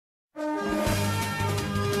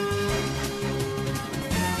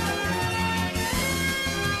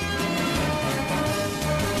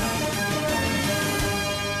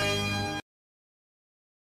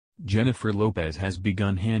Jennifer Lopez has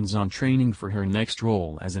begun hands-on training for her next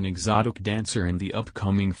role as an exotic dancer in the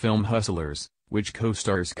upcoming film Hustlers, which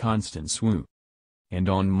co-stars Constance Wu. And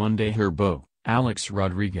on Monday her beau, Alex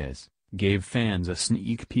Rodriguez, gave fans a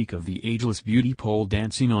sneak peek of the ageless beauty pole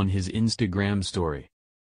dancing on his Instagram story.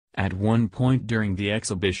 At one point during the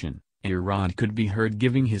exhibition, A-Rod could be heard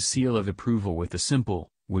giving his seal of approval with a simple,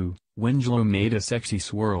 "woo," when J-Lo made a sexy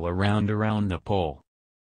swirl around the pole.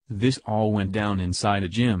 This all went down inside a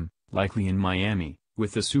gym, likely in Miami,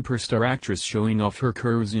 with the superstar actress showing off her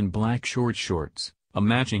curves in black short shorts, a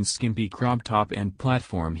matching skimpy crop top and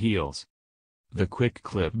platform heels. The quick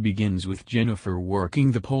clip begins with Jennifer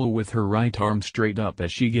working the pole with her right arm straight up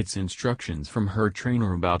as she gets instructions from her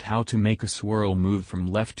trainer about how to make a swirl move from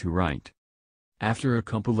left to right. After a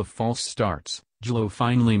couple of false starts, J-Lo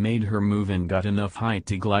finally made her move and got enough height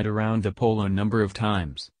to glide around the pole a number of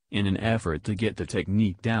times, in an effort to get the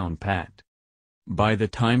technique down pat. By the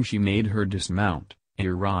time she made her dismount,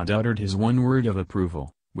 A-Rod uttered his one word of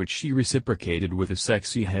approval, which she reciprocated with a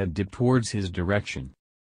sexy head dip towards his direction.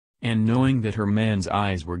 And knowing that her man's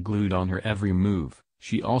eyes were glued on her every move,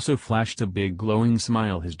 she also flashed a big glowing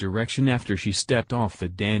smile his direction after she stepped off the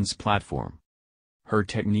dance platform. Her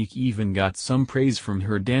technique even got some praise from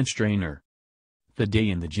her dance trainer. The day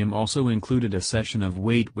in the gym also included a session of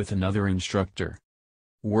weight with another instructor.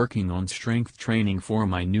 "Working on strength training for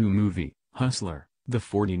my new movie, Hustler," the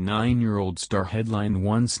 49-year-old star headlined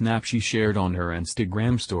one snap she shared on her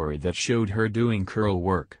Instagram story that showed her doing curl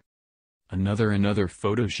work. Another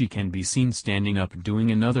photo she can be seen standing up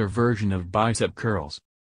doing another version of bicep curls.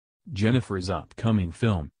 Jennifer's upcoming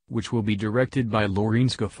film, which will be directed by Lorene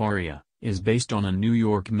Scafaria, is based on a New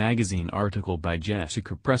York Magazine article by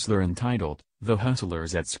Jessica Pressler entitled, "The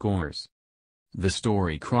Hustlers at Scores." The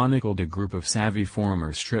story chronicled a group of savvy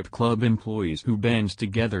former strip club employees who band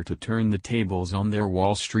together to turn the tables on their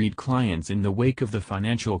Wall Street clients in the wake of the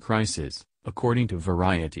financial crisis, according to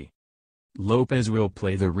Variety. Lopez will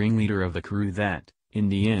play the ringleader of the crew that, in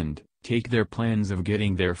the end, take their plans of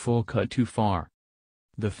getting their full cut too far.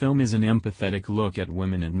 The film is an empathetic look at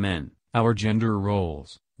women and men, our gender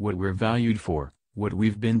roles, what we're valued for, what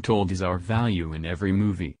we've been told is our value in every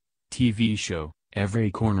movie, TV show, every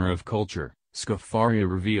corner of culture, Scafaria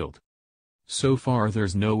revealed. So far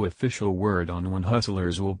there's no official word on when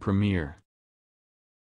Hustlers will premiere.